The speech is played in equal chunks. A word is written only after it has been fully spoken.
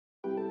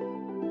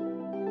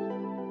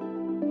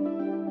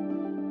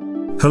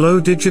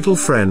Hello digital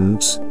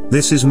friends,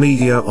 this is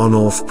Media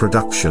Onoff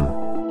production.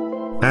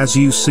 As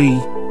you see,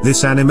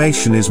 this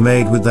animation is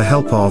made with the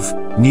help of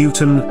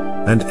Newton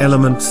and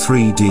Element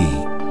 3D.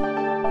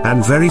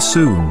 And very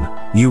soon,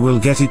 you will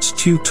get its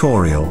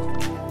tutorial.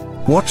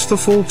 Watch the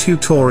full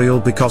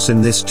tutorial because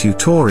in this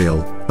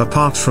tutorial,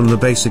 apart from the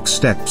basic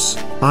steps,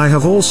 I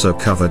have also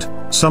covered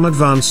some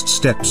advanced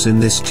steps in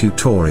this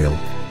tutorial.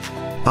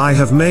 I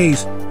have made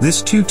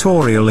this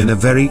tutorial in a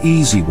very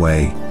easy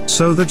way,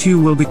 so that you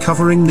will be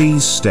covering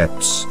these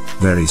steps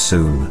very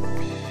soon.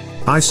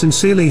 I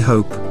sincerely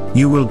hope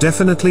you will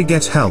definitely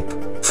get help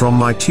from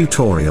my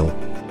tutorial.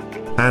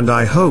 And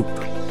I hope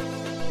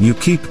you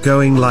keep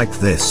going like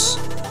this.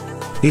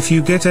 If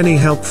you get any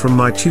help from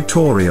my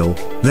tutorial,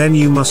 then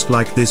you must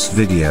like this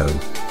video.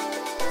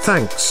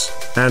 Thanks,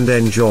 and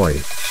enjoy.